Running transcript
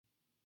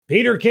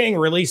Peter King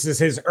releases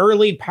his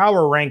early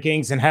power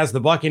rankings and has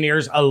the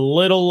Buccaneers a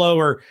little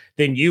lower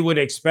than you would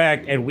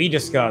expect. And we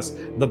discuss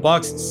the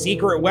Bucs'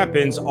 secret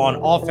weapons on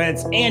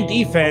offense and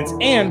defense.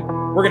 And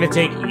we're going to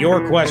take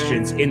your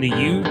questions in the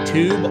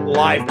YouTube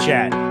live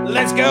chat.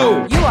 Let's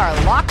go. You are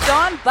Locked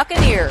On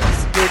Buccaneers,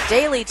 your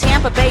daily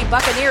Tampa Bay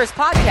Buccaneers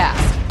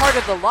podcast, part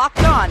of the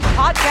Locked On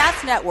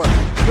Podcast Network,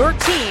 your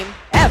team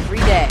every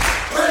day.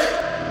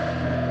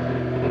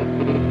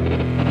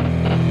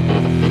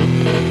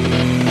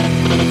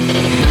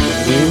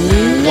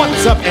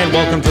 What's up, and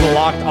welcome to the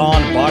Locked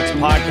On Bucs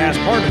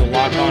podcast, part of the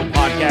Locked On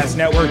Podcast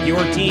Network,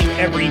 your team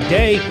every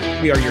day.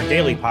 We are your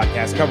daily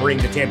podcast covering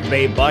the Tampa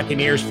Bay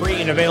Buccaneers, free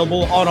and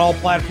available on all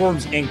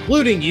platforms,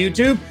 including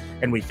YouTube.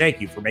 And we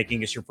thank you for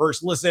making us your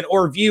first listen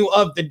or view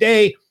of the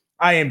day.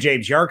 I am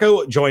James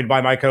Yarko, joined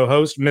by my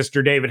co-host,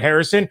 Mr. David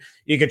Harrison.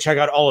 You can check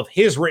out all of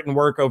his written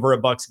work over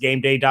at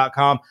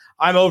BucsGameDay.com.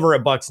 I'm over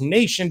at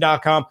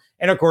BucsNation.com.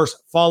 And of course,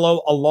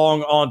 follow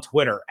along on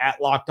Twitter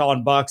at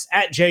LockedOnBucs,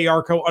 at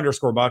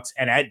JYarko_Bucs,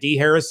 and at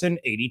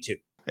DHarrison82.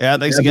 Yeah,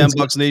 thanks again,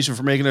 Bucs Nation,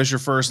 for making us your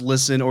first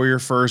listen or your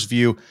first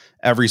view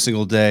every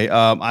single day.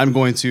 I'm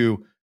going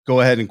to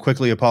go ahead and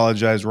quickly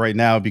apologize right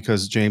now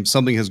because, James,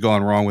 something has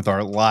gone wrong with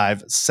our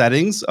live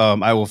settings.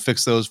 I will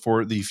fix those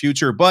for the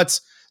future, but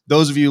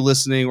those of you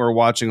listening or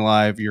watching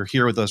live, you're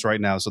here with us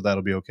right now, so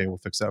that'll be okay. We'll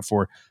fix that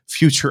for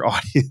future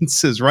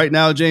audiences. Right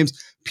now, James,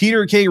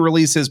 Peter King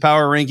released his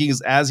power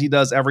rankings as he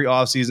does every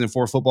offseason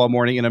for Football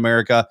Morning in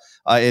America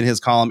in his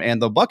column,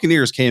 and the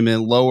Buccaneers came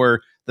in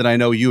lower than I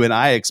know you and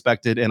I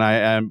expected, and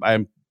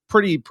I'm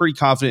pretty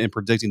confident in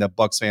predicting that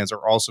Bucs fans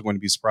are also going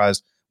to be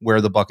surprised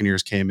where the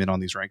Buccaneers came in on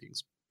these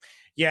rankings.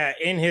 Yeah,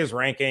 in his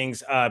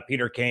rankings,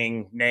 Peter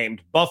King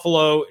named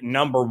Buffalo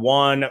number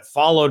 1,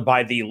 followed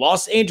by the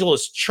Los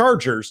Angeles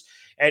Chargers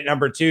at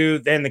number 2,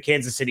 then the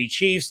Kansas City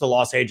Chiefs, the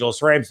Los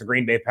Angeles Rams, the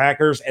Green Bay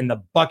Packers, and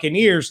the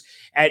Buccaneers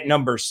at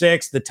number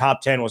 6. The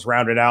top 10 was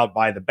rounded out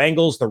by the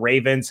Bengals, the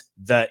Ravens,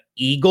 the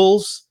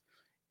Eagles,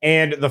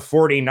 and the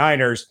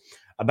 49ers.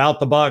 About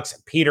the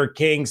Bucs, Peter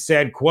King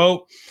said,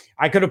 quote,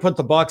 "I could have put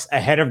the Bucs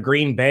ahead of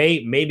Green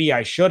Bay. Maybe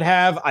I should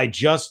have. I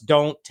just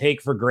don't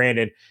take for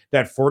granted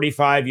that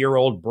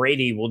 45-year-old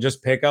Brady will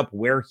just pick up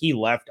where he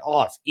left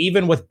off.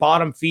 Even with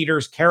bottom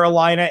feeders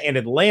Carolina and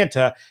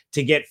Atlanta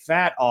to get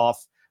fat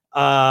off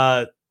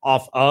of,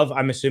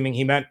 I'm assuming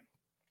he meant,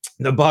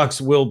 the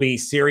Bucs will be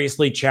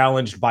seriously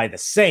challenged by the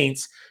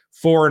Saints,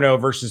 4-0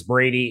 versus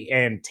Brady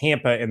and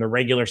Tampa in the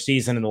regular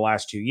season in the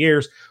last 2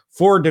 years,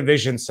 for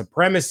division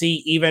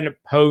supremacy, even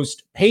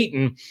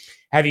post-Peyton.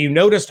 Have you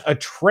noticed a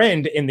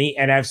trend in the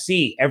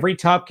NFC? Every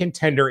top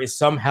contender is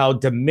somehow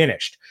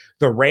diminished.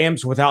 The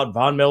Rams without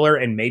Von Miller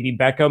and maybe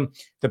Beckham,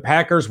 the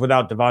Packers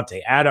without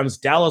Devontae Adams,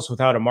 Dallas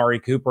without Amari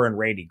Cooper and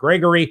Randy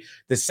Gregory,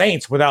 the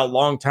Saints without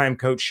longtime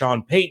coach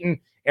Sean Payton,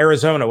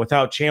 Arizona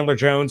without Chandler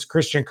Jones,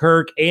 Christian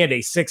Kirk, and a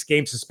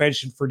 6-game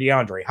suspension for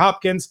DeAndre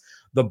Hopkins.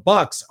 The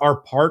Bucs are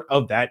part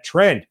of that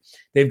trend.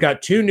 They've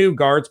got 2 new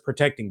guards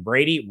protecting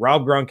Brady.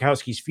 Rob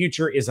Gronkowski's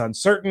future is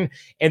uncertain,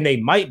 and they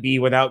might be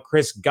without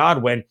Chris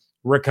Godwin,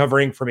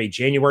 recovering from a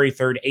January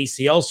 3rd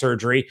ACL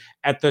surgery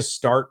at the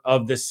start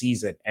of the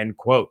season, end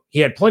quote. He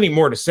had plenty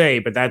more to say,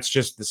 but that's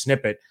just the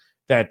snippet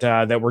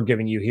that we're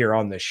giving you here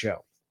on this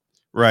show.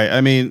 Right.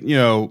 I mean,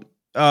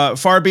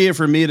 far be it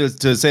from me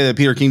to say that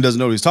Peter King doesn't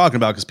know what he's talking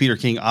about, because Peter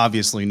King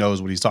obviously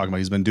knows what he's talking about.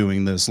 He's been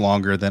doing this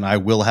longer than I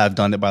will have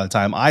done it by the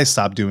time I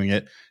stop doing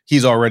it.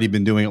 He's already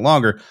been doing it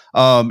longer.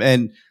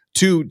 And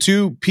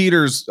to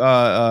Peter's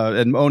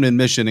own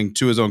admission and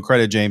to his own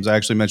credit, James, I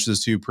actually mentioned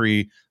this to you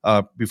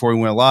before we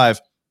went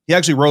live. He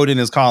actually wrote in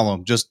his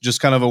column,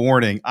 just kind of a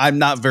warning, I'm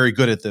not very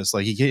good at this.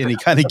 He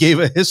kind of gave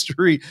a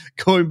history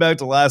going back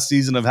to last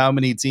season of how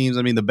many teams.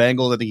 I mean, the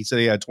Bengals, I think he said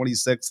he had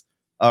 26th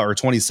or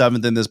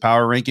 27th in this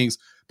power rankings.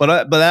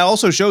 But that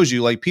also shows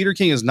you, Peter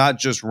King is not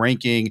just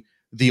ranking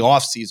the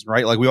offseason,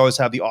 right? We always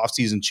have the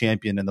offseason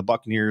champion, and the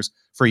Buccaneers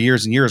for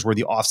years and years were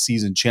the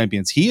offseason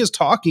champions. He is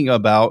talking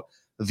about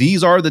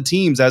these are the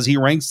teams as he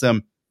ranks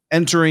them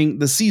entering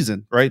the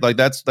season, right?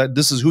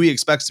 This is who he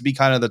expects to be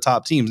kind of the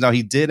top teams. Now,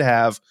 he did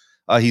have,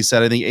 he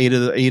said, I think eight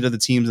of the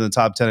teams in the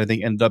top 10, I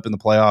think, ended up in the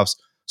playoffs.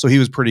 So he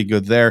was pretty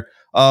good there.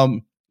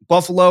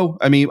 Buffalo,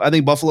 I mean, I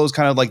think Buffalo is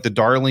kind of like the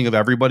darling of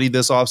everybody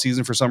this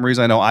offseason for some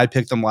reason. I know I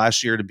picked them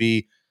last year to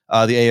be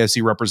the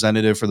AFC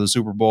representative for the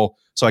Super Bowl.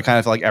 So I kind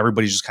of feel like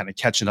everybody's just kind of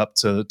catching up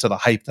to the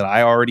hype that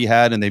I already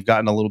had, and they've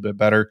gotten a little bit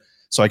better.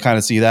 So I kind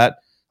of see that.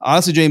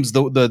 Honestly, James,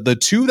 the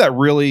 2 that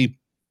really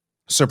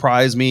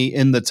surprised me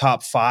in the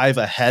top 5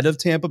 ahead of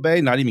Tampa Bay,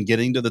 not even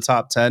getting to the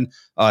top 10,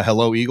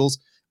 hello Eagles,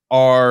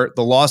 are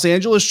the Los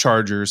Angeles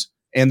Chargers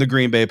and the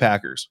Green Bay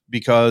Packers.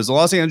 Because the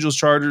Los Angeles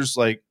Chargers,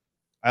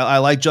 I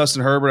like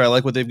Justin Herbert. I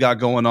like what they've got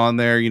going on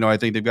there. I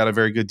think they've got a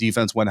very good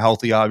defense when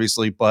healthy,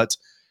 obviously, but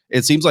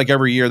it seems like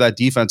every year that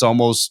defense,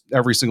 almost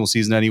every single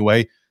season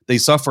anyway, they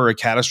suffer a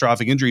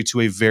catastrophic injury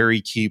to a very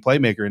key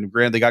playmaker. And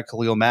granted, they got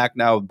Khalil Mack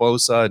now with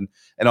Bosa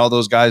and all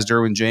those guys,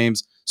 Derwin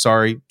James.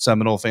 Sorry,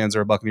 Seminole fans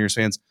or Buccaneers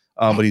fans,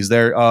 but he's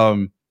there.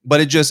 But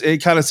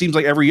it kind of seems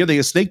like every year they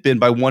get snake bitten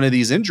by one of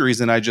these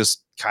injuries, and I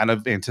just kind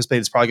of anticipate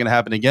it's probably going to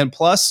happen again.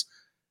 Plus,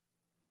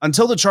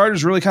 until the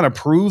Chargers really kind of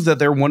prove that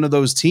they're one of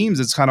those teams,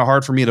 it's kind of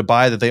hard for me to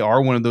buy that they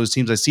are one of those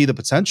teams. I see the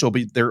potential,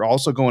 but they're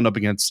also going up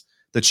against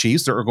the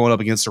Chiefs. They're going up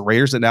against the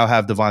Raiders that now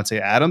have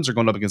Devontae Adams. They're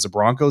going up against the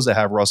Broncos that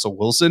have Russell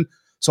Wilson.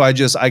 So I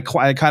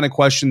kind of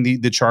question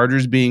the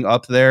Chargers being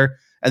up there.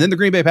 And then the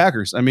Green Bay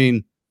Packers. I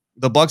mean,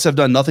 the Bucs have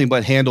done nothing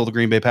but handle the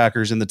Green Bay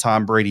Packers in the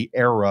Tom Brady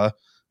era.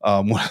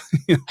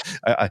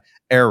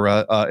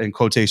 Era in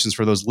quotations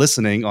for those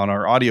listening on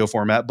our audio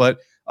format. But,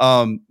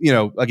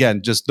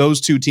 again, just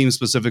those two teams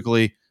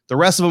specifically. The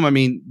rest of them, I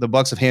mean, the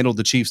Bucs have handled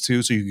the Chiefs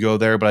too, so you can go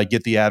there. But I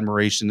get the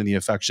admiration and the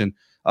affection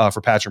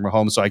for Patrick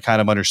Mahomes. So I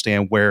kind of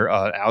understand where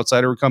an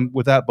outsider would come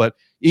with that. But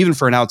even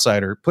for an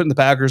outsider, putting the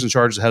Packers and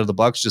Chargers ahead of the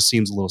Bucs just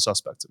seems a little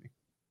suspect to me.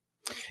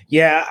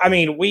 Yeah, I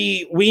mean,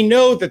 we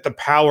know that the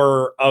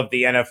power of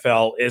the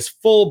NFL is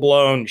full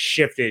blown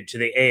shifted to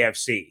the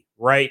AFC,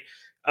 right?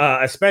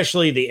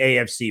 Especially the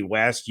AFC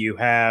West. You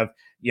have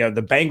the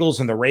Bengals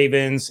and the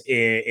Ravens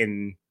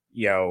in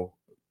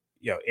the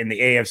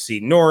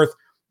AFC North.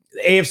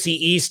 The AFC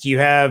East, you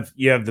have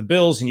the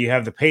Bills and you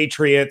have the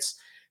Patriots.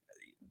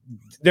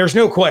 There's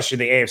no question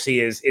the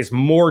AFC is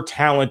more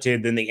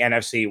talented than the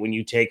NFC when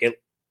you take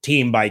it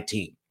team by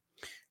team.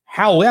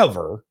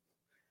 However,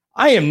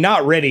 I am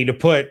not ready to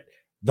put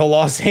the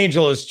Los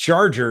Angeles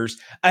Chargers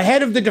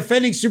ahead of the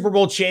defending Super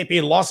Bowl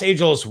champion Los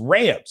Angeles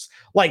Rams,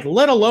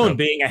 let alone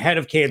being ahead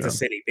of Kansas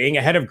City, being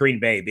ahead of Green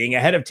Bay, being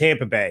ahead of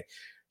Tampa Bay,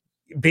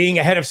 being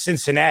ahead of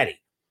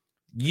Cincinnati.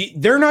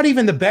 They're not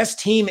even the best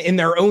team in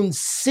their own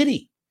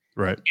city.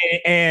 Right.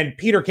 And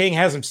Peter King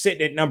has them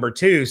sitting at number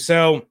 2.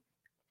 So,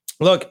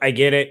 look, I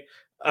get it.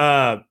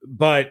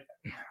 But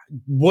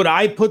would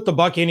I put the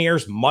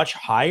Buccaneers much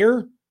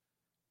higher?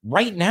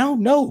 Right now,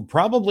 no,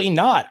 probably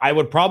not. I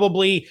would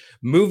probably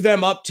move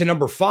them up to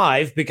number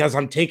 5 because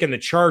I'm taking the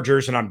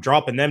Chargers and I'm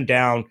dropping them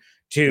down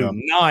to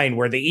 9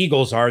 where the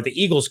Eagles are.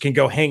 The Eagles can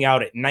go hang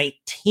out at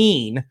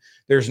 19.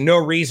 There's no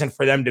reason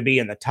for them to be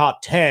in the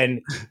top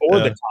 10 or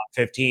the top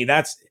 15.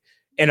 That's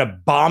an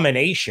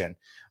abomination.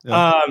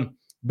 Yeah.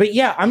 But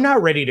yeah, I'm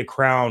not ready to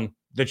crown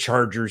the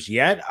Chargers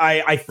yet.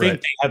 I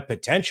think they have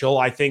potential.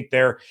 I think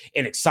they're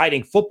an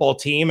exciting football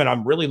team, and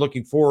I'm really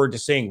looking forward to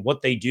seeing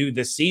what they do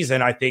this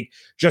season. I think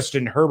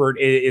Justin Herbert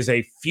is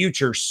a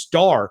future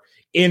star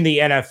in the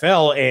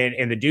NFL,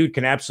 and the dude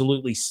can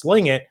absolutely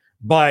sling it,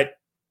 but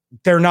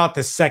they're not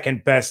the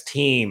second best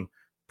team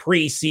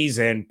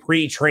pre-season,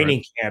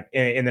 pre-training camp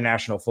in the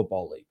National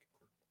Football League.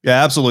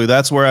 Yeah, absolutely.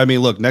 That's where,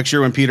 look, next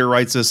year when Peter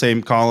writes the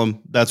same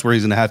column, that's where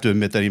he's going to have to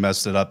admit that he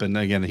messed it up. And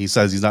again, he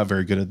says he's not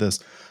very good at this.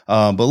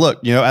 But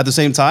look, at the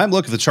same time,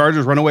 look, if the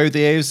Chargers run away with the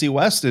AFC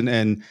West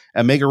and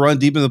make a run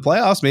deep in the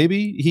playoffs,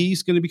 maybe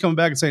he's going to be coming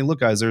back and saying,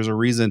 look, guys, there's a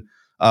reason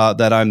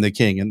that I'm the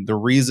king. And the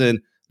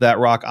reason that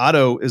Rock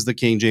Auto is the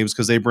king, James,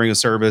 because they bring a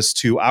service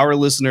to our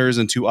listeners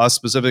and to us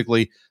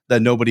specifically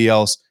that nobody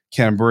else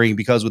can bring,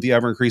 because with the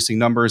ever increasing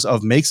numbers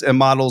of makes and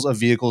models of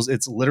vehicles,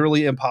 it's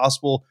literally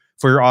impossible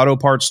for your auto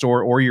parts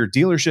store or your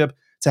dealership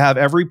to have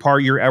every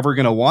part you're ever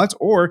going to want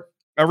or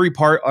every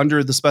part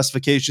under the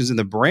specifications and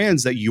the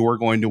brands that you are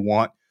going to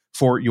want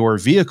for your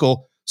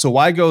vehicle. So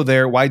why go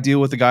there? Why deal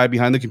with the guy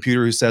behind the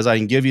computer who says, I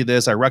can give you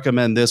this, I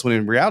recommend this, when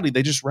in reality,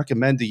 they just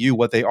recommend to you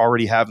what they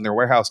already have in their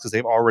warehouse because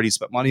they've already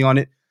spent money on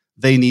it.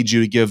 They need you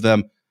to give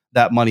them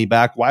that money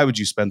back. Why would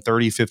you spend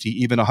 30, 50,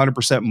 even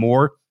 100%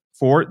 more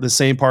for the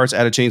same parts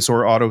at a chain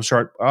store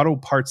auto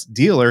parts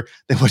dealer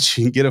than what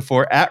you can get it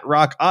for at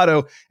Rock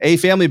Auto, a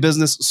family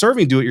business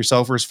serving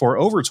do-it-yourselfers for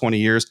over 20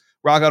 years.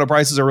 Rock Auto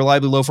prices are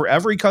reliably low for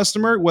every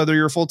customer, whether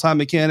you're a full-time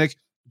mechanic,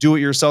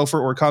 do-it-yourselfer,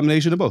 or a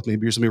combination of both.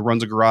 Maybe you're somebody who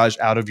runs a garage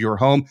out of your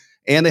home,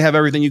 and they have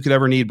everything you could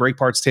ever need: brake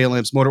parts, tail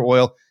lamps, motor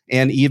oil,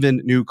 and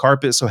even new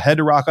carpet. So head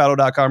to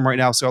rockauto.com right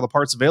now, see all the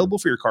parts available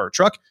for your car or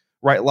truck.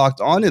 Right locked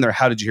on in there.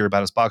 How did you hear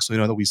about us box? So we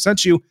know that we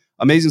sent you.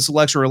 Amazing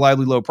selection,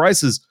 reliably low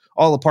prices,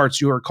 all the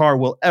parts your car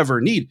will ever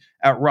need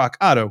at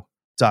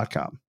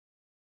rockauto.com.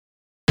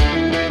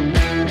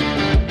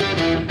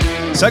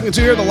 Segment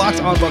 2 here, the Locked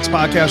On Bucs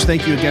podcast.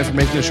 Thank you again for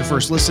making us your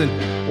first listen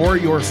or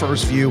your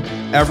first view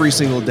every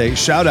single day.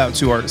 Shout out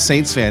to our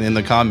Saints fan in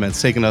the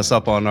comments, taking us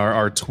up on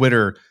our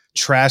Twitter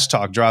trash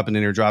talk,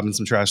 dropping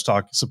some trash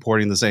talk,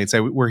 supporting the Saints. Hey,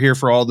 we're here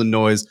for all the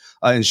noise.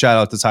 And shout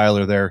out to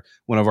Tyler there,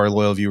 one of our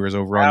loyal viewers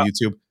over on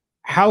YouTube.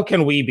 How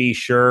can we be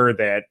sure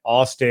that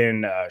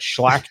Austin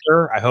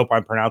Schlachter, I hope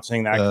I'm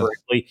pronouncing that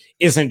correctly,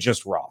 isn't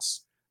just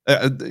Ross?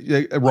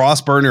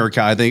 Ross burner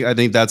account. I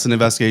think that's an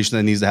investigation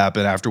that needs to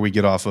happen after we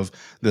get off of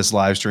this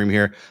live stream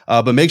here.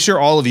 But make sure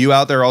all of you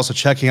out there are also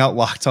checking out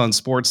Locked On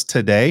Sports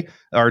Today,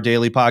 our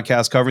daily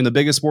podcast covering the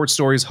biggest sports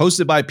stories,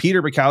 hosted by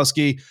Peter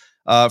Bukowski,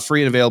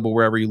 free and available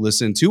wherever you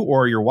listen to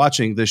or you're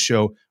watching this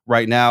show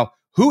right now.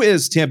 Who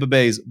is Tampa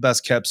Bay's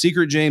best kept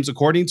secret, James?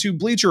 According to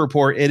Bleacher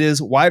Report, it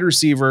is wide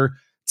receiver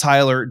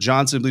Tyler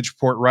Johnson. Bleacher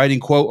Report writing,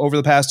 quote, over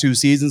the past 2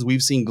 seasons,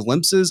 we've seen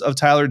glimpses of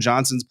Tyler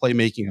Johnson's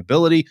playmaking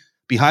ability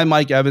behind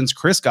Mike Evans,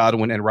 Chris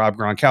Godwin, and Rob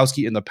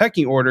Gronkowski in the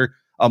pecking order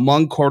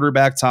among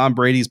quarterback Tom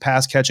Brady's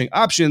pass catching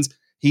options.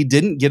 he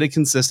didn't get a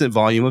consistent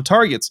volume of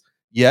targets.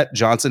 Yet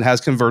Johnson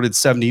has converted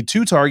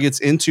 72 targets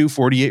into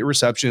 48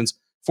 receptions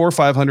for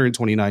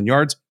 529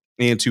 yards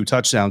and 2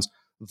 touchdowns.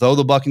 Though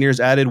the Buccaneers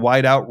added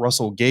wideout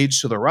Russell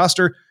Gage to the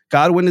roster,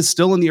 Godwin is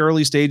still in the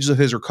early stages of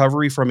his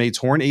recovery from a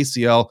torn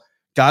ACL.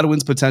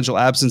 Godwin's potential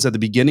absence at the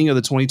beginning of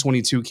the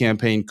 2022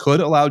 campaign could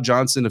allow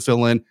Johnson to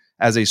fill in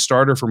as a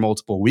starter for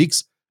multiple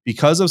weeks.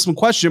 Because of some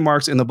question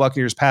marks in the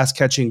Buccaneers pass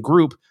catching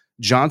group,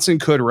 Johnson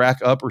could rack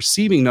up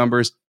receiving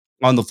numbers.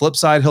 On the flip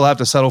side, he'll have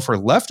to settle for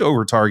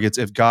leftover targets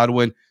if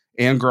Godwin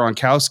and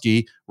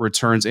Gronkowski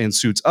returns and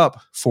suits up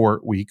for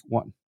week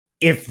 1.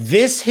 If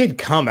this had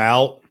come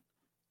out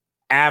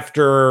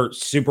after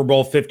Super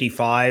Bowl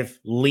 55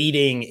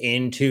 leading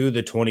into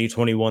the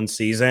 2021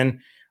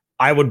 season,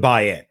 I would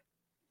buy in,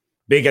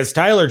 because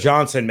Tyler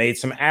Johnson made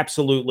some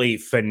absolutely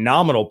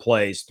phenomenal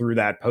plays through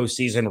that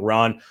postseason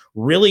run,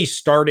 really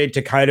started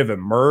to kind of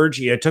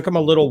emerge. It took him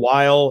a little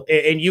while,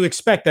 and you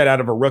expect that out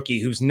of a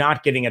rookie who's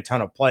not getting a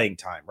ton of playing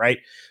time, right?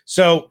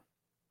 So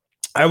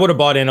I would have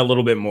bought in a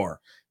little bit more.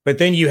 But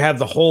then you have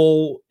the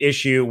whole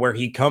issue where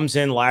he comes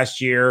in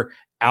last year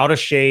out of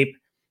shape.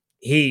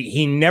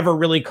 He never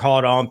really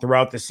caught on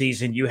throughout the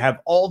season. You have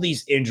all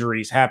these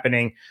injuries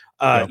happening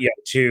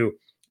to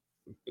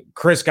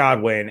Chris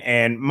Godwin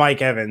and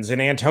Mike Evans and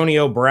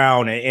Antonio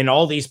Brown and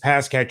all these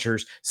pass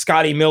catchers.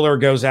 Scotty Miller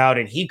goes out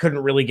and he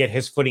couldn't really get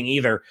his footing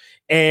either.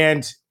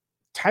 And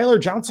Tyler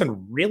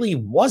Johnson really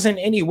wasn't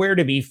anywhere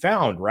to be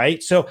found,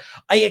 right? So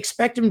I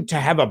expect him to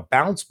have a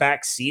bounce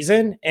back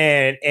season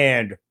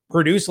and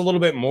produce a little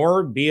bit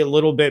more, be a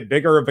little bit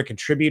bigger of a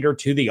contributor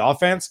to the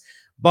offense.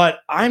 But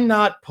I'm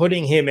not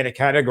putting him in a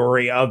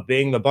category of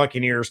being the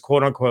Buccaneers,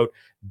 quote unquote,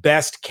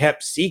 best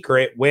kept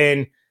secret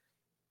when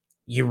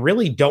you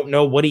really don't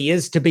know what he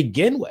is to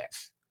begin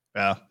with.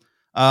 Yeah.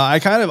 I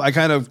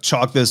kind of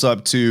chalk this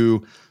up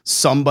to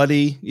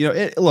somebody,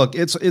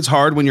 it's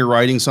hard when you're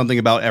writing something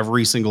about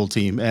every single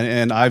team.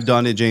 And I've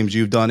done it, James,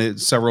 you've done it.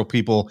 Several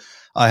people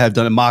have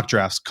done it. Mock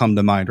drafts come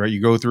to mind, right?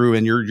 You go through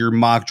and you're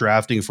mock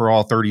drafting for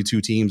all 32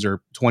 teams or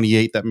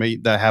 28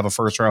 that have a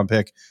first round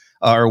pick.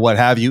 Or what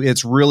have you.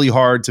 It's really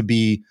hard to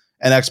be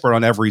an expert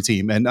on every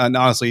team. And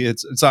honestly,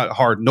 it's not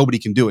hard. Nobody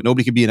can do it.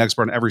 Nobody can be an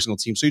expert on every single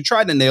team. So you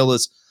try to nail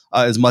this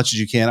as much as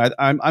you can.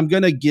 I'm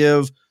going to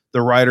give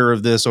the writer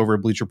of this over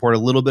at Bleach Report a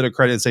little bit of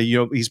credit and say,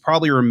 he's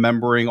probably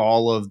remembering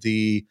all of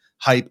the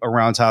hype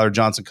around Tyler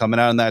Johnson coming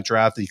out in that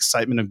draft, the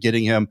excitement of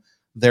getting him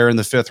there in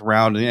the 5th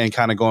round and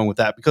kind of going with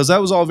that, because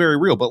that was all very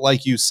real. But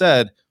like you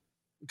said,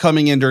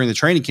 coming in during the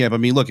training camp, I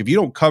mean, look, if you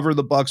don't cover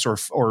the Bucs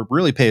or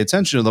really pay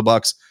attention to the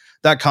Bucs,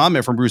 that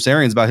comment from Bruce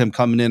Arians about him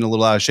coming in a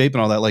little out of shape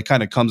and all that, like,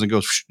 kind of comes and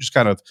goes, just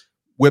kind of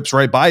whips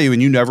right by you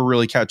and you never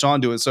really catch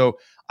on to it. So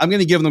I'm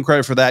going to give them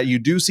credit for that. You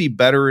do see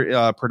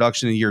better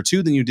production in year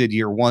 2 than you did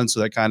year 1.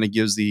 So that kind of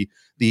gives the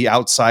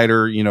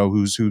outsider,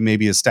 who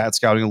maybe is stat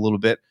scouting a little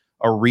bit,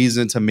 a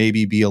reason to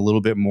maybe be a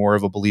little bit more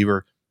of a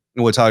believer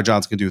in what Tyler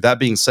Johnson can do. That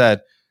being said,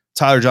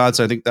 Tyler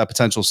Johnson, I think that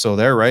potential is still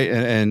there, right?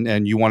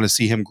 And you want to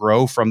see him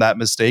grow from that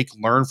mistake,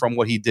 learn from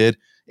what he did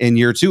in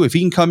year 2. If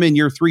he can come in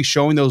year 3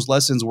 showing those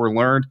lessons were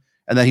learned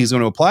and that he's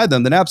going to apply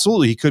them, then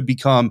absolutely he could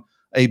become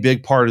a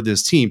big part of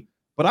this team.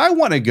 But I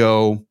want to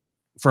go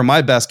for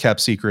my best kept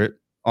secret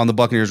on the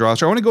Buccaneers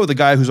roster. I want to go with the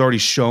guy who's already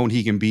shown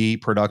he can be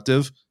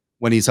productive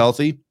when he's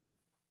healthy.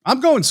 I'm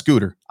going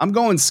Scooter. I'm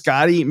going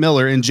Scotty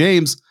Miller. And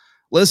James,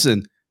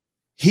 listen,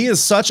 he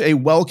is such a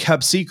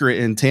well-kept secret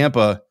in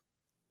Tampa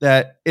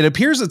that it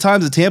appears at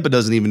times that Tampa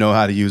doesn't even know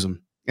how to use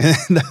him. And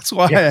that's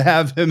why I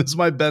have him as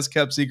my best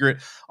kept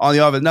secret on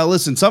the offense. Now,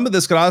 listen, some of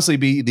this could honestly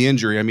be the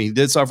injury. I mean, he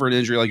did suffer an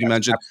injury, like you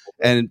mentioned,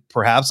 and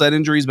perhaps that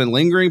injury has been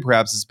lingering.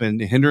 Perhaps it's been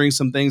hindering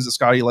some things that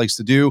Scotty likes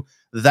to do.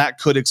 That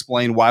could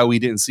explain why we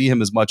didn't see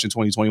him as much in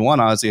 2021,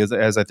 honestly,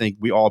 as I think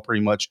we all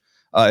pretty much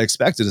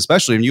expected,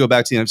 especially when you go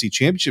back to the NFC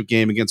Championship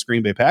game against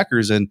Green Bay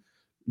Packers. And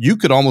you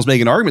could almost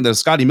make an argument that if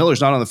Scotty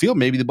Miller's not on the field,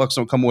 maybe the Bucs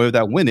don't come away with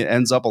that win. It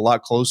ends up a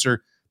lot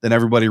closer than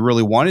everybody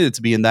really wanted it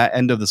to be. In that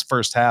end of this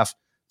first half,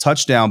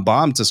 touchdown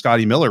bomb to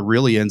Scotty Miller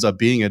really ends up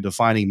being a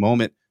defining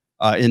moment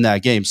in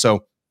that game.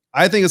 So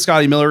I think it's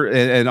Scotty Miller.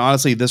 And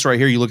honestly, this right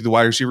here, you look at the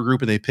wide receiver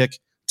group and they pick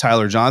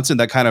Tyler Johnson.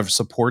 That kind of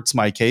supports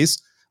my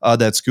case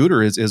that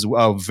Scooter is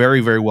a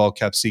very, very well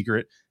kept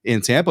secret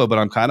in Tampa. But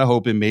I'm kind of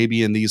hoping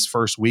maybe in these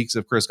first weeks,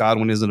 if Chris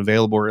Godwin isn't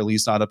available or at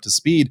least not up to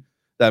speed,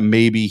 that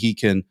maybe he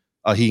can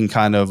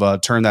kind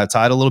of turn that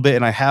tide a little bit.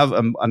 And I have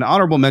an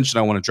honorable mention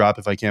I want to drop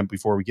if I can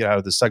before we get out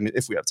of this segment,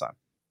 if we have time.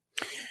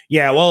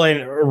 Yeah, well,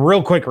 and a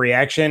real quick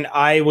reaction.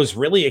 I was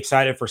really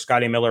excited for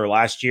Scotty Miller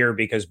last year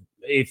because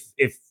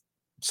if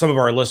some of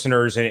our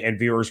listeners and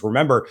viewers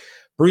remember,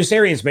 Bruce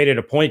Arians made it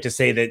a point to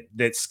say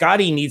that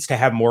Scotty needs to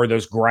have more of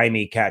those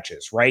grimy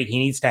catches, right? He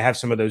needs to have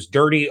some of those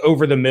dirty,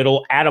 over the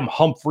middle, Adam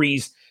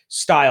Humphries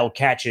style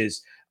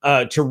catches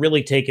to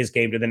really take his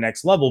game to the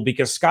next level,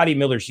 because Scotty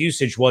Miller's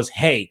usage was,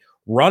 hey,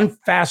 run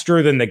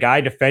faster than the guy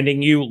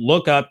defending you,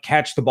 look up,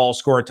 catch the ball,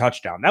 score a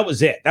touchdown. That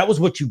was it. That was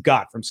what you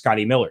got from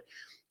Scotty Miller.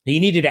 He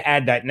needed to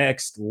add that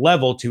next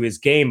level to his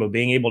game of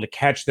being able to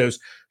catch those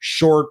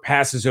short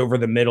passes over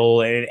the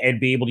middle and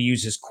be able to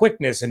use his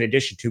quickness in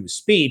addition to his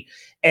speed.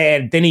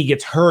 And then he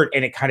gets hurt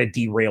and it kind of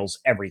derails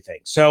everything.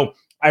 So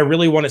I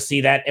really want to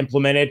see that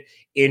implemented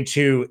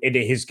into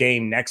his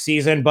game next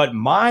season. But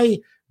my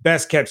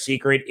best kept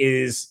secret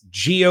is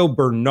Gio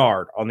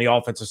Bernard on the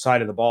offensive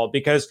side of the ball,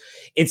 because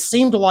it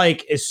seemed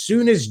like as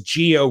soon as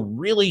Gio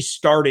really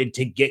started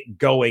to get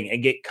going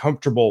and get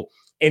comfortable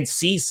and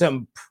see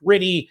some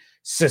pretty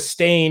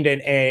sustained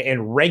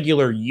and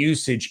regular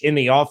usage in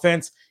the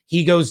offense,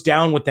 he goes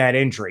down with that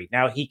injury.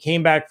 Now, he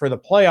came back for the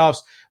playoffs,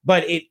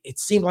 but it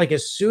seemed like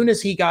as soon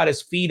as he got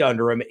his feet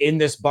under him in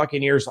this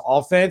Buccaneers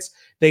offense,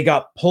 they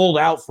got pulled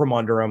out from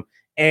under him.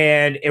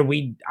 And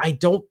I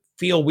don't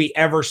feel we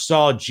ever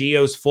saw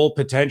Gio's full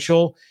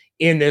potential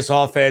in this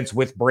offense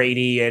with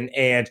Brady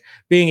and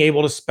being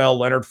able to spell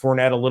Leonard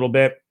Fournette a little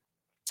bit.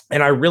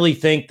 And I really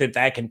think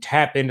that can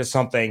tap into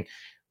something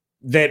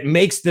that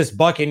makes this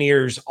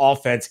Buccaneers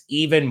offense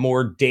even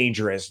more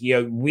dangerous.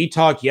 We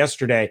talked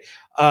yesterday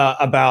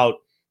about,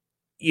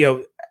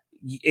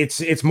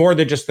 it's more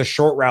than just the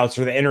short routes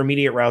or the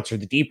intermediate routes or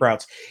the deep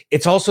routes.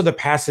 It's also the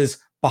passes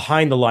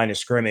behind the line of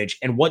scrimmage.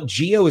 And what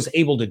Gio is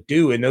able to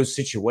do in those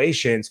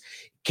situations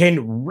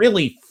can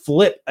really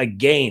flip a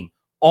game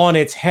on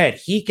its head.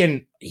 He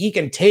can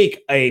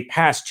take a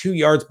pass 2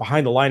 yards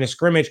behind the line of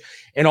scrimmage,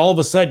 and all of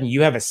a sudden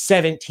you have a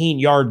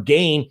 17-yard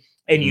gain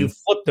and you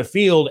flip the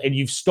field and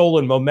you've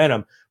stolen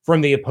momentum from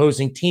the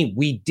opposing team.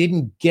 We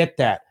didn't get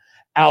that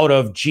out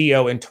of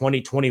Gio in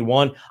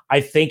 2021.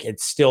 I think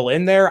it's still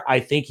in there. I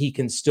think he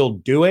can still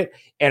do it.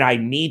 And I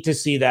need to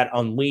see that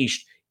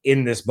unleashed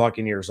in this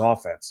Buccaneers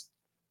offense.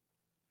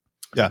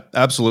 Yeah,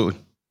 absolutely.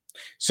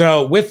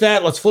 So with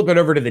that, let's flip it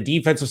over to the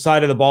defensive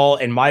side of the ball.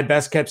 And my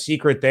best kept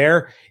secret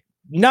there,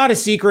 not a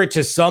secret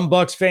to some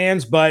Bucs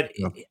fans, but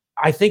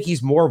I think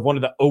he's more of one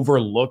of the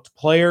overlooked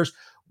players.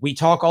 We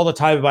talk all the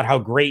time about how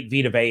great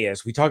Vita Vea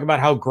is. We talk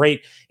about how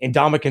great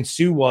Ndamukong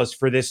Suh was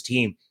for this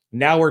team.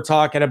 Now we're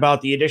talking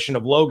about the addition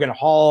of Logan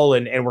Hall,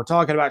 and we're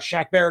talking about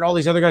Shaq Barrett, all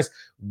these other guys.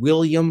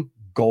 William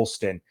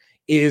Golston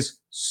is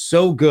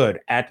so good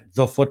at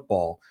the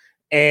football,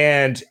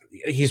 and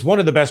he's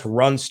one of the best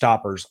run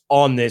stoppers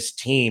on this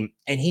team,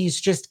 and he's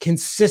just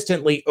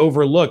consistently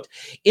overlooked.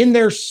 In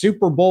their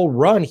Super Bowl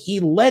run, he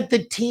led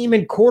the team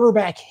in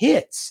quarterback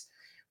hits,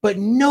 but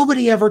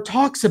nobody ever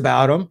talks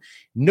about him.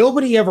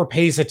 Nobody ever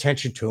pays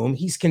attention to him.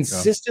 He's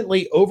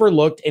consistently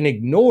overlooked and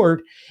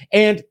ignored.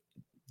 And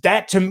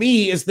that, to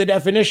me, is the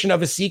definition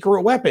of a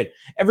secret weapon.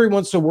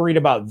 Everyone's so worried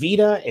about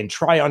Vita and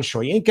Tryon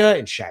Shoyinka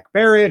and Shaq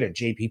Barrett and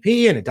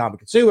JPP and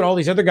Ndamukong Suh and all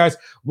these other guys.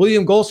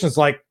 William Golston's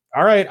like,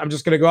 all right, I'm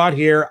just going to go out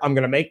here. I'm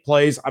going to make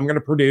plays. I'm going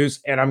to produce,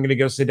 and I'm going to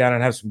go sit down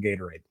and have some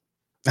Gatorade.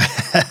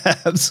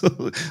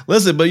 Absolutely.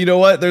 Listen, but you know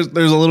what? There's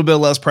a little bit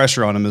less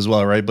pressure on him as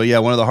well, right? But yeah,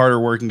 one of the harder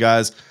working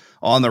guys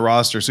on the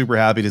roster. Super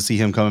happy to see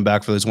him coming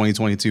back for the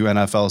 2022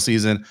 NFL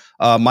season.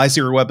 My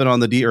secret weapon on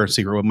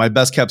the my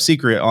best kept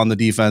secret on the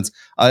defense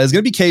is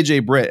going to be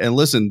KJ Britt. And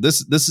listen,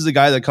 this is a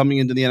guy that coming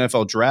into the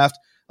NFL draft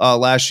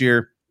last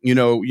year.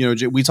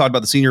 We talked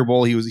about the Senior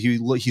Bowl.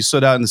 He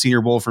stood out in the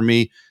Senior Bowl for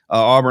me.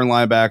 Auburn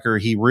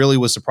linebacker. He really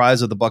was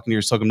surprised that the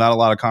Buccaneers took him. Not a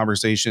lot of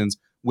conversations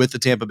with the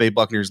Tampa Bay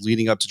Buccaneers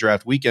leading up to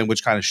draft weekend,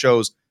 which kind of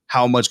shows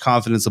how much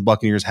confidence the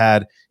Buccaneers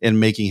had in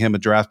making him a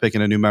draft pick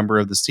and a new member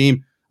of this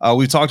team.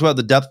 We've talked about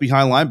the depth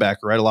behind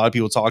linebacker, right? A lot of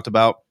people talked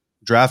about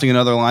drafting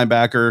another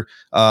linebacker.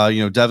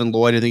 Devin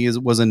Lloyd, I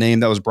think, was a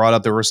name that was brought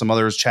up. There were some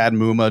others, Chad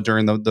Muma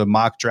during the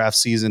mock draft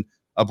season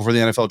before the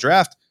NFL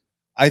draft.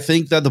 I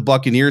think that the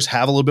Buccaneers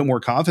have a little bit more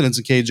confidence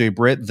in KJ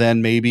Britt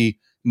than maybe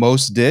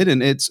most did,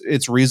 and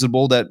it's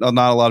reasonable that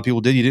not a lot of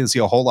people did. You didn't see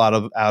a whole lot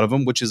out of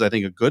him, which is, I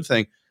think, a good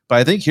thing. But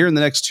I think here in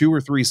the next 2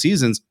 or 3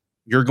 seasons,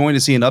 you're going to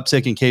see an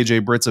uptick in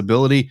KJ Britt's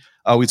ability.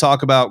 We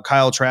talk about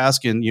Kyle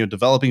Trask and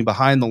developing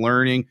behind the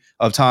learning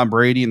of Tom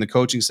Brady and the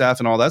coaching staff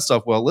and all that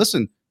stuff. Well,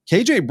 listen,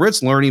 KJ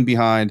Britt's learning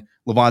behind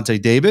Levante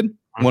David,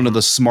 one of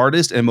the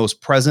smartest and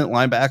most present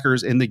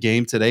linebackers in the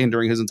game today and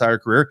during his entire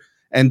career,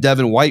 and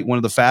Devin White, one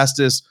of the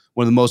fastest,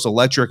 one of the most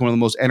electric, one of the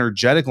most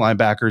energetic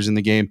linebackers in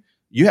the game.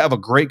 You have a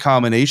great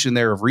combination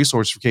there of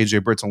resources for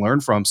KJ Britt to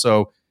learn from.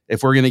 So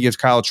if we're going to give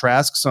Kyle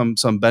Trask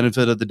some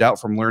benefit of the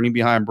doubt from learning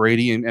behind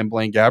Brady and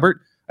Blaine Gabbert,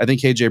 I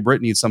think KJ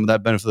Britt needs some of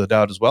that benefit of the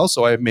doubt as well.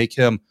 So I make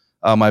him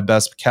my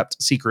best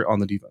kept secret on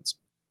the defense.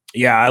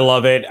 Yeah, I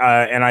love it.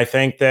 And I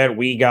think that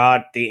we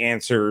got the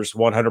answers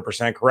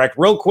 100% correct.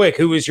 Real quick,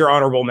 who is your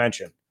honorable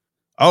mention?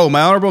 Oh,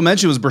 my honorable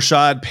mention was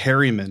Brashad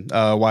Perryman,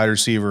 wide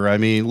receiver. I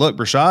mean, look,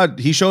 Brashad,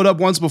 he showed up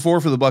once before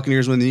for the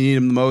Buccaneers when they needed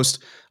him the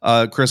most.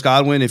 Chris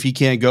Godwin, if he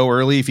can't go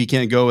early, if he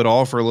can't go at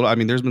all for a little, I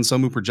mean, there's been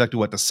some who projected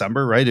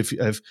December, right?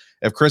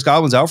 If Chris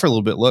Godwin's out for a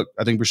little bit, look,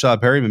 I think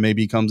Brashad Perryman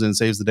maybe comes in and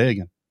saves the day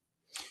again.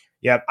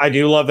 Yep, I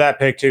do love that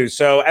pick too.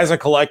 So as a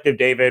collective,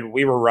 David,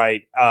 we were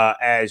right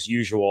as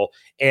usual.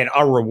 And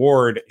our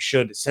reward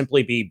should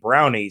simply be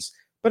brownies,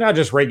 but not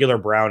just regular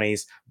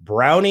brownies.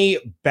 Brownie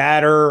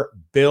batter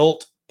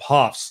built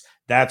puffs.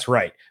 That's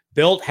right.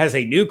 Built has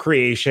a new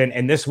creation,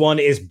 and this one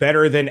is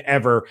better than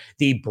ever,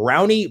 the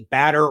Brownie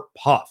Batter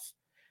Puff.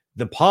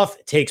 The Puff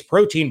takes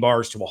protein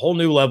bars to a whole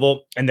new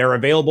level, and they're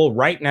available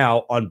right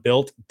now on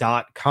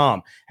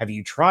built.com. Have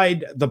you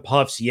tried the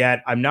Puffs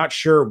yet? I'm not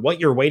sure what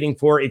you're waiting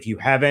for if you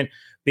haven't,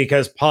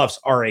 because Puffs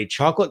are a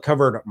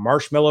chocolate-covered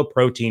marshmallow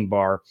protein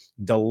bar,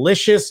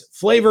 delicious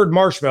flavored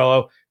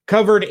marshmallow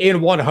covered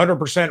in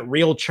 100%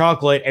 real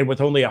chocolate and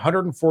with only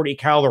 140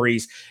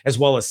 calories, as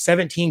well as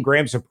 17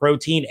 grams of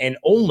protein and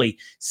only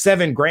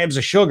 7 grams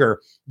of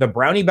sugar. The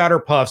Brownie Batter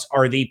Puffs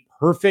are the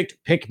perfect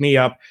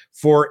pick-me-up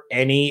for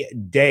any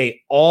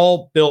day.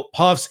 All Built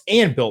Puffs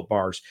and Built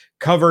Bars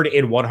covered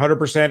in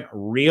 100%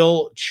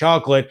 real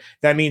chocolate.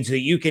 That means that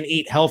you can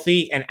eat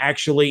healthy and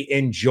actually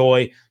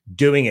enjoy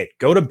doing it.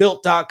 Go to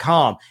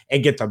built.com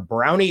and get the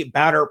Brownie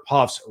Batter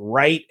Puffs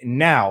right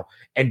now.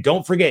 And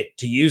don't forget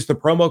to use the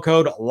promo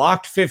code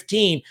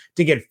LOCKED15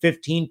 to get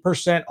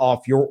 15%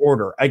 off your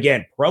order.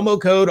 Again,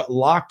 promo code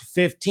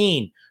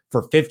LOCKED15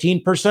 for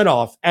 15%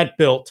 off at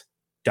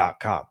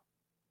built.com.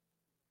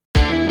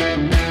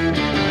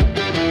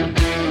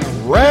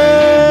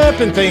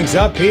 Wrapping things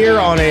up here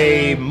on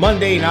a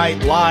Monday Night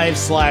Live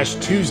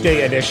 /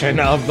 Tuesday edition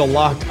of the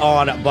Locked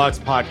On Bucs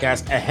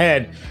podcast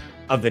ahead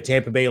of the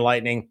Tampa Bay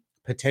Lightning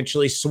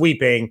potentially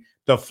sweeping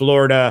the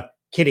Florida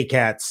Kitty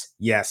Cats.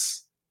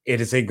 Yes, it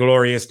is a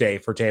glorious day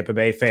for Tampa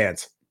Bay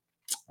fans.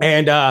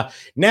 And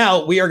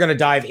now we are going to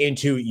dive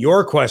into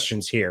your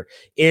questions here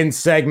in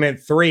segment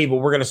 3, but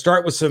we're going to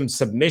start with some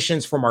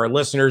submissions from our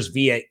listeners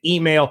via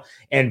email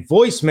and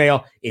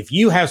voicemail. If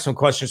you have some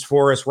questions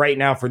for us right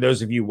now, for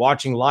those of you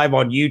watching live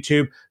on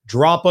YouTube,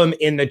 drop them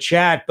in the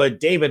chat. But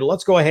David,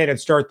 let's go ahead and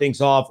start things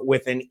off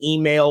with an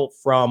email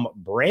from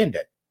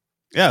Brandon.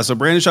 Yeah, so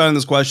Brandon shot in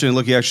this question.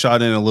 Look, he actually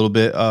shot in a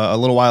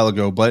little while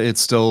ago, but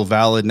it's still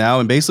valid now.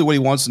 And basically what he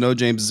wants to know,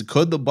 James, is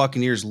could the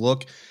Buccaneers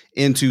look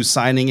into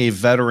signing a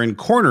veteran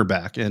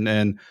cornerback?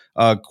 And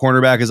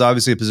cornerback is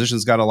obviously a position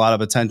that's got a lot of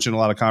attention, a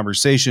lot of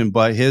conversation,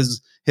 but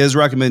his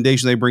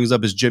recommendation that he brings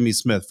up is Jimmy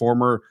Smith,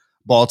 former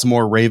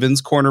Baltimore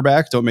Ravens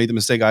cornerback. Don't make the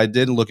mistake I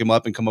did and look him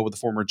up and come up with the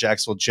former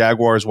Jacksonville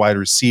Jaguars wide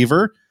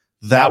receiver.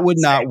 That would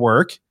not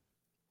work.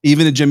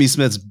 Even at Jimmy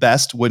Smith's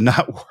best would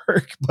not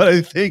work. But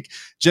I think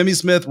Jimmy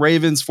Smith,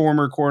 Ravens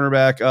former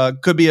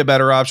cornerback, could be a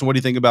better option. What do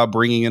you think about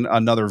bringing in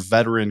another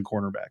veteran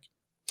cornerback?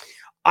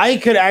 I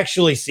could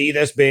actually see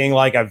this being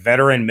like a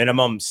veteran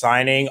minimum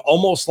signing,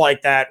 almost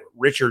like that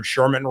Richard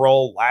Sherman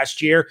role last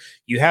year.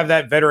 You have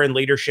that veteran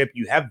leadership.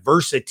 You have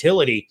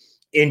versatility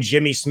in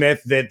Jimmy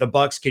Smith that the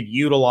Bucs could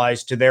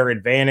utilize to their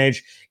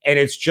advantage. And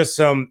it's just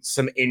some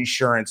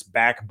insurance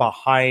back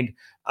behind,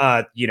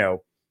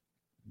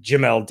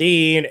 Jamel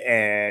Dean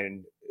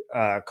and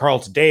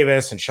Carlton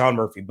Davis and Sean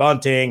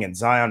Murphy-Bunting and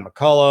Zion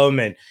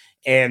McCollum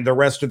and the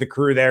rest of the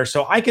crew there.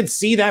 So I could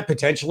see that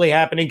potentially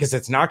happening because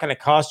it's not going to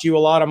cost you a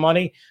lot of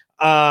money.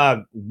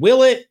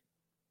 Will it?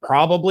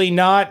 Probably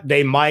not.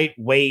 They might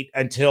wait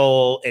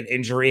until an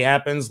injury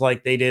happens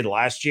like they did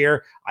last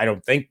year. I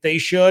don't think they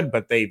should,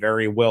 but they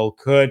very well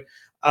could.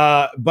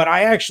 But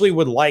I actually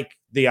would like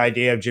the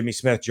idea of Jimmy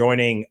Smith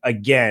joining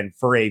again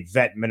for a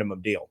vet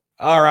minimum deal.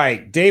 All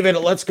right, David,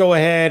 let's go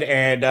ahead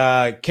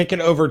and kick it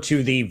over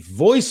to the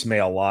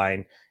voicemail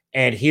line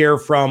and hear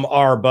from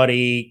our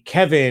buddy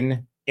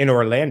Kevin in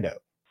Orlando.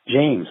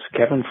 James,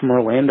 Kevin from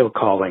Orlando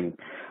calling.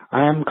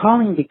 I'm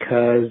calling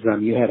because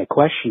you had a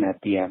question at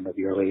the end of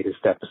your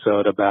latest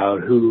episode about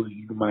who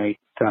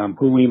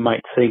we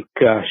might think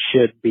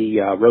should be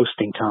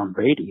roasting Tom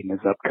Brady in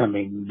his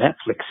upcoming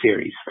Netflix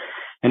series.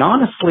 And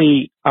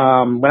honestly,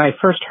 when I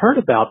first heard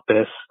about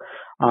this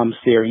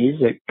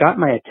series, it got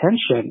my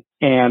attention.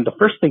 And the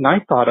first thing I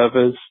thought of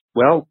is,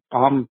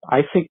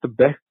 I think the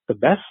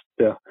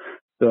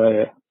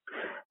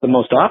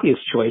most obvious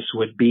choice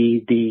would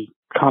be the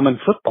common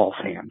football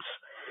fans.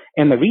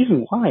 And the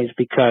reason why is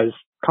because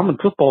common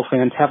football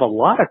fans have a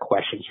lot of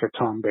questions for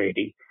Tom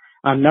Brady.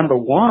 Number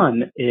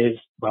one is,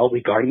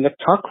 regarding the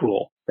tuck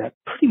rule that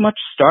pretty much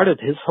started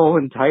his whole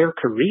entire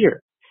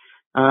career.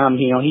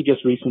 He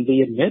just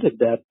recently admitted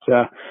that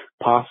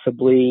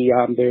possibly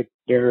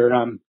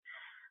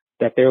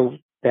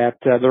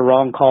the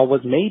wrong call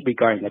was made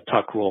regarding the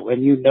tuck rule.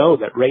 And you know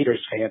that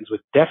Raiders fans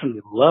would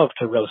definitely love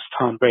to roast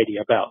Tom Brady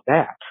about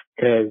that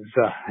because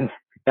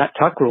that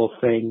tuck rule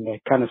thing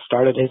kind of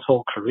started his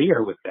whole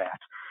career with that.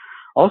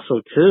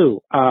 Also,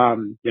 too,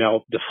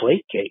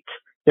 Deflategate.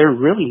 There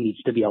really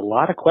needs to be a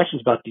lot of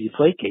questions about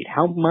Deflategate.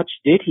 How much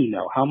did he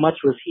know? How much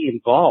was he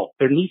involved?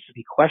 There needs to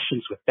be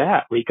questions with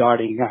that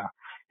regarding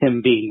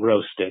him being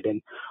roasted.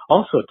 And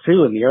also,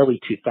 too, in the early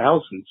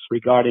 2000s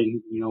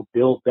regarding,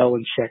 Bill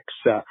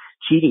Belichick's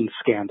cheating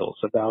scandals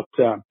about,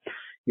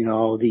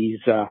 these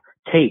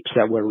tapes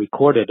that were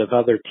recorded of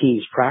other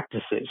teams'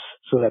 practices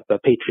so that the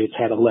Patriots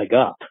had a leg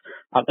up.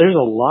 There's a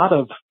lot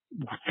of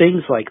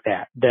things like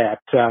that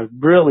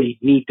really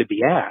need to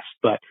be asked.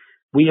 But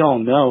we all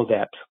know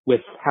that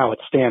with how it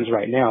stands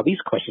right now,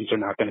 these questions are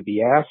not going to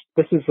be asked.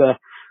 This is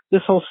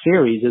this whole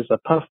series is a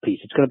puff piece.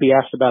 It's going to be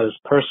asked about his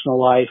personal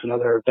life and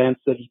other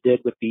events that he did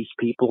with these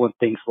people and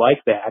things like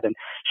that. And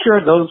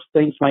sure, those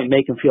things might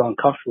make him feel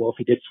uncomfortable if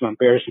he did some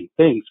embarrassing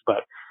things,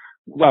 but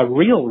a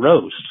real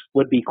roast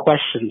would be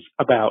questions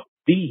about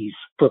these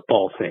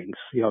football things.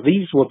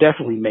 These will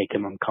definitely make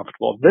him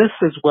uncomfortable. This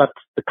is what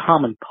the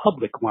common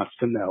public wants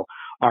to know,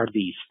 are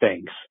these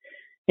things.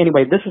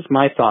 Anyway, this is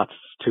my thoughts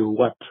to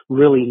what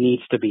really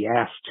needs to be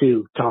asked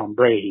to Tom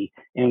Brady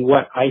and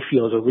what I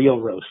feel a real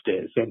roast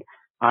is. And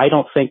I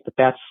don't think that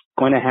that's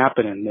going to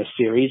happen in this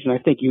series, and I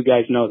think you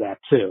guys know that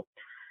too.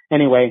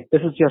 Anyway,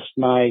 this is just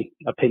my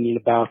opinion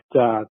about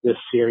this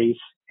series,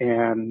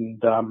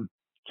 and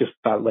just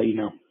thought I'd let you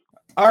know.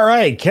 All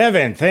right,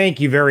 Kevin, thank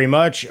you very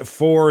much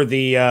for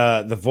the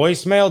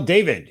voicemail.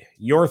 David,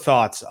 your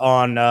thoughts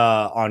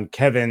on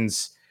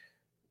Kevin's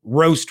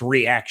roast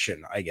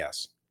reaction, I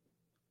guess.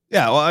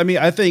 Yeah, well, I mean,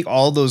 I think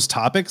all those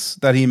topics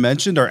that he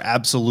mentioned are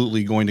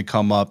absolutely going to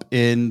come up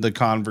in the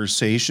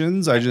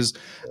conversations.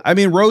 I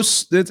mean,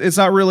 roast. It's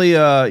not really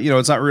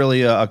it's not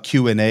really a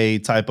Q&A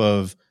type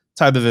of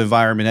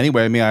environment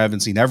anyway. I mean, I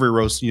haven't seen every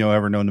roast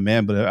ever known to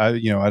man, but I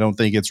don't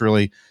think it's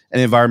really an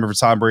environment for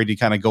Tom Brady to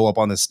kind of go up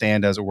on the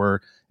stand, as it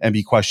were, and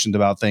be questioned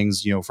about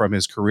things from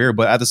his career.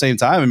 But at the same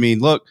time, I mean,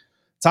 look,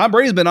 Tom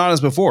Brady's been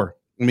honest before.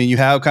 I mean, you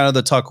have kind of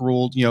the Tuck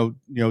rule,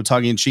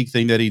 tongue-in-cheek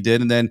thing that he did.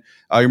 And then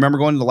you remember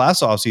going to the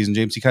last offseason,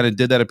 James, he kind of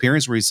did that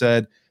appearance where he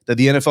said that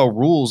the NFL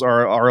rules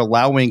are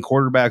allowing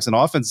quarterbacks and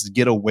offenses to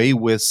get away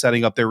with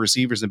setting up their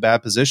receivers in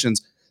bad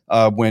positions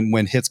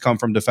when hits come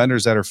from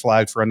defenders that are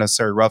flagged for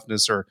unnecessary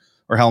roughness or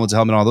helmet to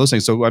helmet and all those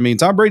things. So, I mean,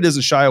 Tom Brady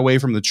doesn't shy away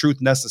from the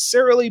truth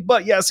necessarily,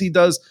 but yes, he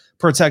does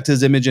protect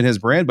his image and his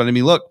brand. But I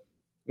mean, look,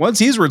 once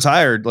he's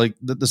retired, like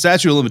the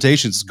statute of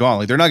limitations is gone.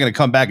 Like they're not going to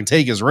come back and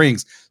take his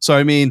rings. So,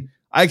 I mean,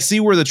 I see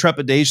where the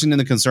trepidation and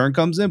the concern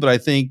comes in, but I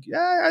think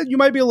you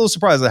might be a little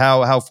surprised at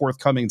how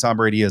forthcoming Tom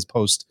Brady is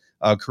post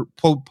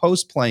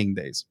playing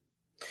days.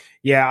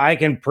 Yeah, I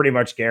can pretty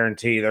much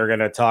guarantee they're going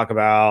to talk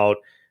about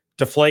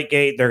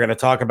Deflategate. They're going to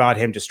talk about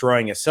him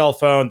destroying his cell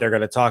phone. They're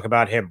going to talk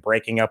about him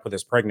breaking up with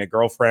his pregnant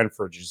girlfriend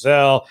for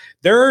Giselle.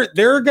 They're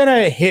going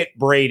to hit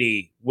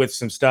Brady with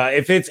some stuff.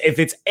 If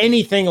it's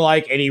anything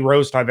like any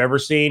roast I've ever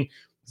seen,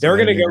 they're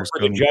going to go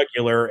for the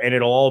jugular, and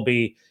it'll all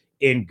be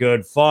in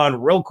good fun.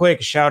 Real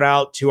quick, shout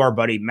out to our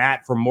buddy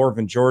Matt from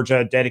Morven,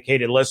 Georgia,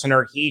 dedicated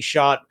listener. He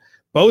shot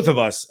both of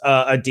us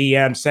a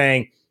DM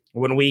saying,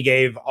 when we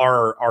gave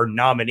our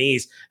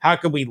nominees, how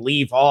could we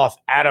leave off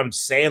Adam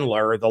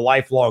Sandler, the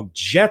lifelong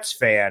Jets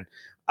fan?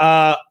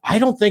 I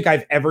don't think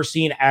I've ever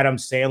seen Adam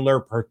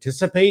Sandler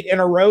participate in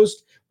a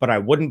roast, but I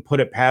wouldn't put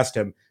it past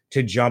him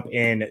to jump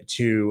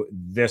into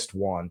this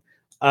one.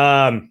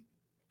 All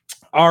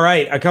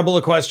right, a couple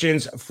of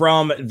questions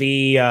from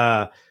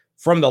the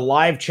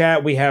live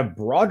chat. We have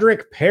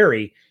Broderick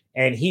Perry,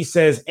 and he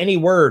says, any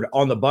word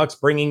on the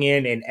Bucs bringing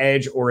in an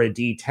edge or a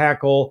D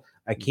tackle?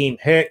 Akeem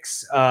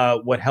Hicks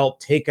would help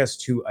take us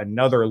to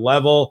another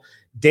level.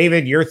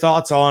 David, your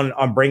thoughts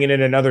on bringing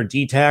in another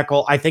D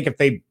tackle? I think if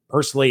they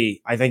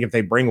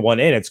bring one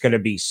in, it's going to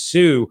be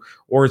Sue,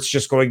 or it's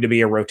just going to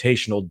be a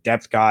rotational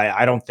depth guy.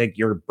 I don't think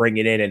you're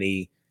bringing in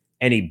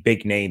any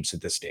big names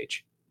at this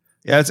stage.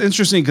 Yeah, it's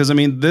interesting because, I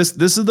mean, this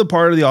is the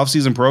part of the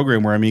offseason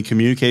program where, I mean,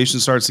 communication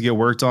starts to get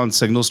worked on,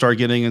 signals start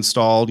getting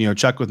installed,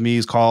 check with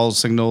me's, calls,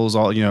 signals,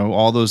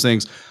 all those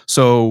things.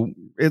 So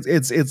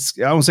it's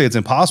I don't say it's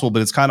impossible,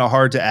 but it's kind of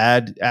hard to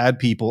add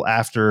people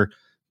after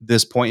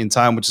this point in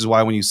time, which is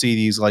why when you see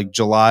these like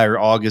July or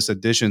August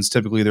additions,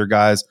 typically they're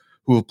guys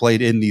who have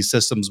played in these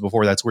systems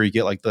before. That's where you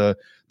get like the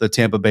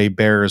Tampa Bay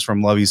Bears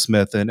from Lovie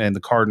Smith and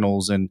the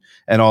Cardinals and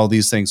all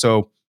these things.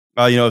 So,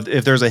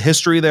 if there's a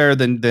history there,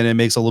 then it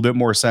makes a little bit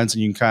more sense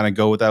and you can kind of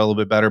go with that a little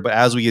bit better. But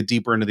as we get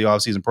deeper into the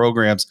offseason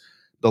programs,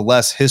 the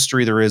less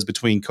history there is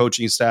between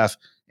coaching staff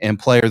and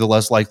player, the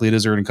less likely it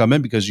is they're going to come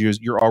in because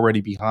you're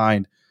already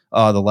behind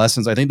the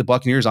lessons. I think the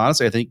Buccaneers,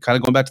 honestly, kind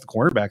of going back to the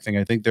cornerback thing,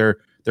 I think they're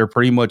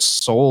pretty much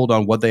sold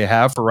on what they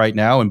have for right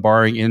now, and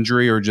barring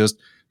injury or just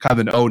kind of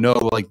an, oh no,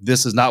 like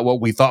this is not what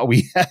we thought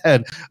we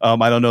had.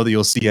 I don't know that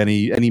you'll see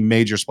any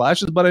major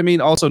splashes, but I mean,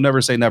 also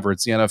never say never.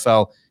 It's the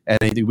NFL, and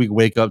anything we could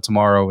wake up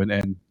tomorrow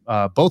and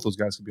both those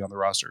guys could be on the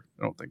roster.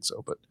 I don't think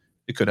so, but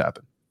it could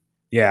happen.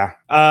 Yeah,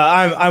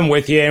 I'm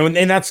with you,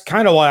 and that's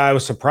kind of why I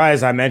was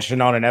surprised. I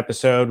mentioned on an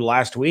episode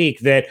last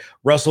week that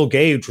Russell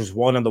Gage was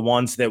one of the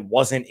ones that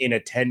wasn't in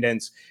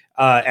attendance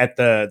at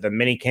the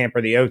mini camp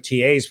or the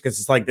OTAs, because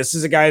it's like, this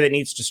is a guy that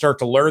needs to start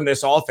to learn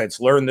this offense,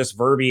 learn this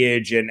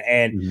verbiage,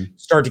 and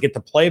start to get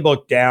the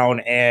playbook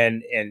down.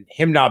 And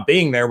him not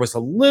being there was a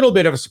little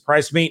bit of a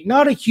surprise to me.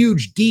 Not a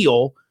huge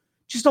deal,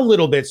 just a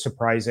little bit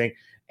surprising.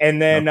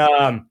 And then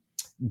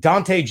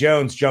Dante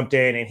Jones jumped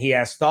in and he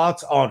asked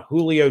thoughts on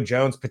Julio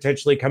Jones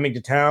potentially coming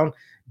to town.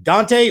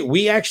 Dante,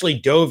 we actually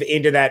dove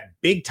into that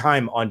big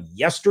time on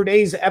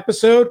yesterday's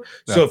episode.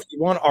 Yeah. So if you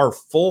want our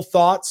full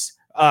thoughts,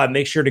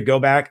 make sure to go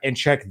back and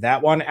check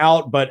that one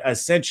out. But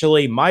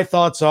essentially, my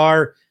thoughts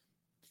are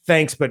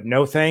thanks, but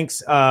no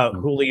thanks.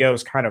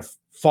 Julio's kind of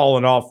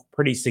fallen off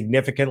pretty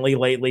significantly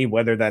lately,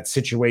 whether that's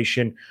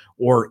situation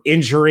or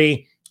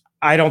injury.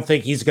 I don't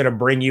think he's going to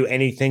bring you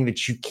anything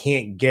that you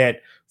can't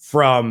get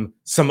from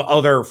some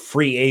other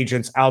free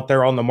agents out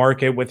there on the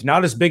market with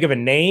not as big of a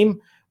name,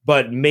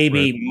 but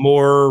maybe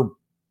more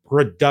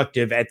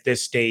productive at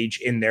this stage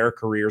in their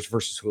careers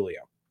versus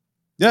Julio.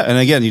 Yeah, and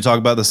again, you talk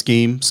about the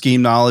scheme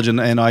knowledge and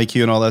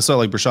IQ and all that stuff.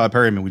 Like Brashad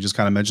Perryman, we just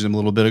kind of mentioned him a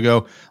little bit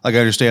ago. Like I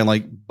understand,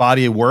 like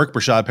body of work,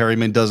 Brashad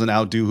Perryman doesn't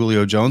outdo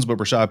Julio Jones, but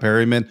Brashad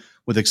Perryman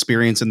with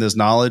experience in this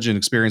knowledge and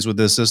experience with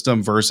this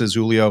system versus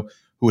Julio,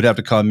 who would have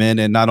to come in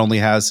and not only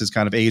has his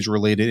kind of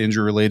age-related,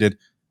 injury-related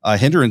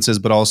hindrances,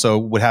 but also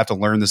would have to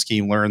learn the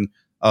scheme, learn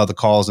the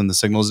calls and the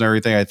signals and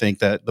everything. I think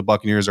that the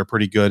Buccaneers are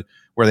pretty good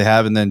where they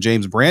have. And then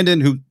James Brandon,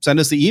 who sent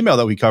us the email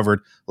that we covered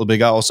a little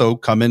bit, also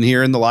come in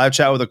here in the live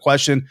chat with a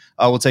question.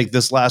 We'll take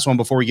this last one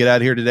before we get out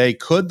of here today.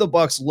 Could the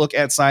Bucs look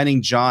at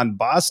signing John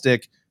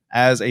Bostic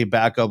as a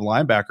backup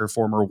linebacker,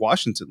 former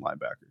Washington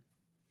linebacker?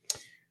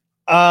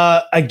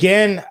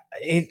 Again,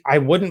 I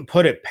wouldn't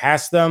put it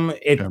past them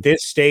at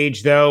this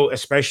stage, though,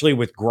 especially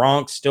with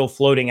Gronk still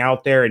floating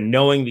out there and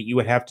knowing that you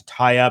would have to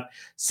tie up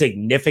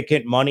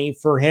significant money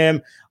for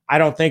him. I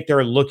don't think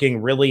they're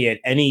looking really at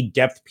any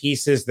depth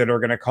pieces that are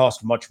going to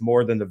cost much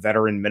more than the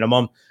veteran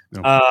minimum.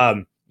 No.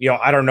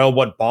 I don't know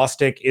what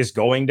Bostic is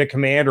going to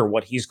command or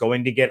what he's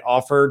going to get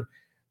offered,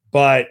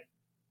 but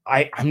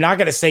I'm not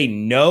going to say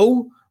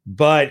no.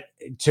 But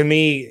to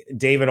me,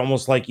 David,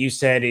 almost like you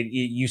said,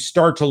 you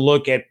start to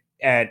look at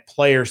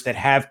players that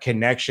have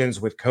connections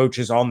with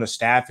coaches on the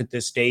staff at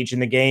this stage in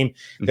the game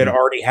that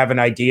already have an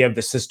idea of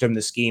the system,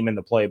 the scheme, and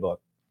the playbook.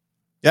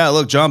 Yeah,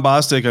 look, John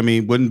Bostic, I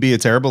mean, wouldn't be a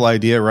terrible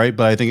idea, right?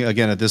 But I think,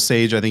 again, at this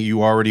stage, I think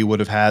you already would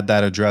have had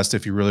that addressed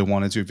if you really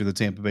wanted to, if you're the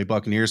Tampa Bay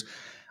Buccaneers.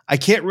 I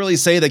can't really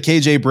say that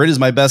KJ Britt is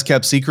my best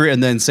kept secret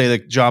and then say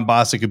that John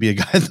Bostic could be a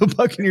guy the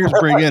Buccaneers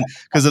bring in.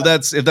 Because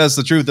if that's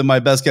the truth, then my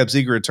best kept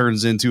secret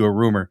turns into a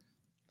rumor.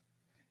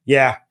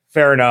 Yeah,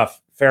 fair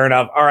enough. Fair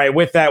enough. All right,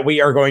 with that,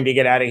 we are going to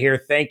get out of here.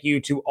 Thank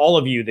you to all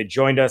of you that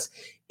joined us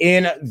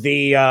in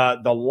the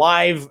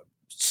live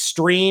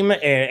stream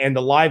and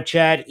the live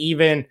chat,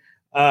 even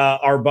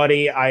our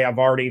buddy, I have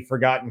already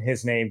forgotten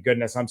his name.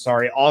 Goodness, I'm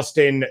sorry.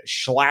 Austin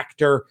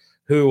Schlachter,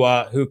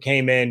 who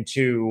came in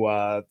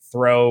to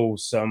throw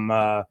some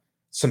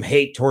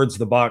hate towards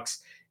the Bucs,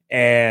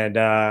 and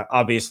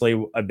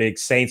obviously a big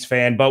Saints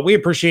fan. But we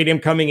appreciate him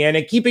coming in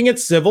and keeping it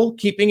civil,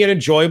 keeping it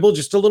enjoyable,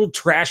 just a little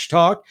trash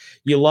talk.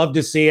 You love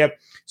to see it.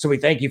 So we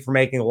thank you for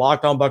making the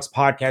Locked On Bucs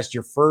podcast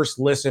your first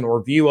listen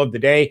or view of the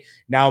day.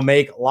 Now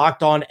make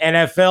Locked On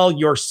NFL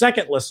your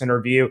second listen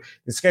or view.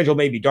 The schedule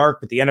may be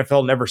dark, but the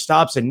NFL never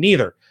stops, and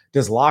neither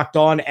does Locked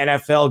On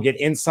NFL. Get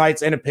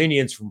insights and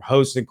opinions from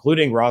hosts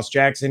including Ross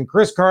Jackson,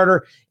 Chris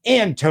Carter,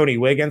 and Tony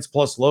Wiggins,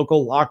 plus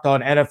local Locked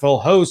On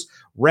NFL hosts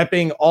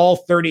repping all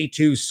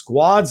 32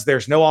 squads.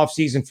 There's no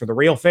offseason for the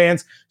real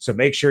fans, so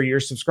make sure you're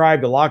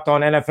subscribed to Locked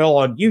On NFL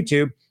on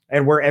YouTube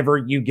and wherever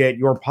you get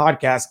your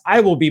podcasts. I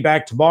will be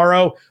back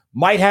tomorrow.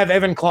 Might have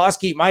Evan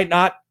Klosky, might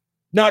not.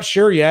 Not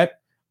sure yet.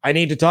 I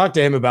need to talk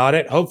to him about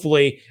it.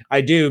 Hopefully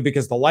I do,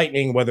 because the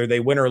Lightning, whether they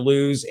win or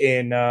lose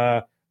in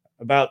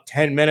about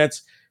 10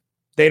 minutes,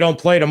 they don't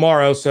play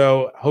tomorrow.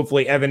 So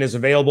hopefully Evan is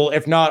available.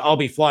 If not, I'll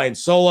be flying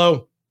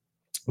solo,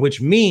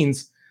 which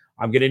means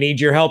I'm going to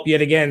need your help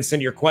yet again.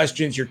 Send your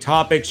questions, your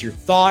topics, your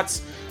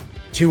thoughts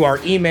to our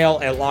email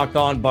at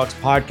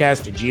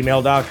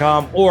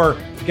lockedonbuckspodcast@gmail.com, or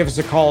give us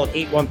a call at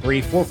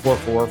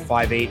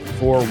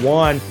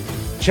 813-444-5841.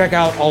 Check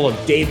out all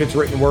of David's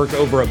written work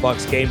over at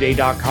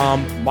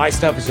bucksgameday.com. My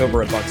stuff is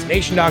over at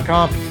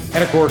bucksnation.com.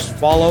 And of course,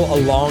 follow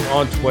along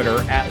on Twitter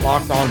at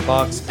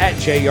LockedOnBucks, at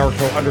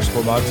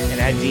JYarko_Bucks, and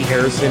at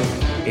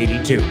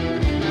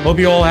DHarrison82. Hope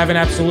you all have an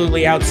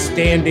absolutely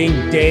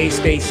outstanding day.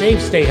 Stay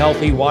safe, stay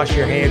healthy, wash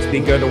your hands,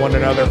 be good to one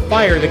another,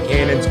 fire the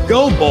cannons,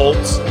 go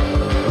Bolts.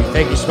 We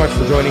thank you so much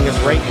for joining us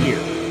right here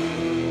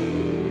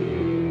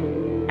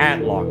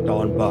at Locked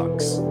On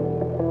Bucs.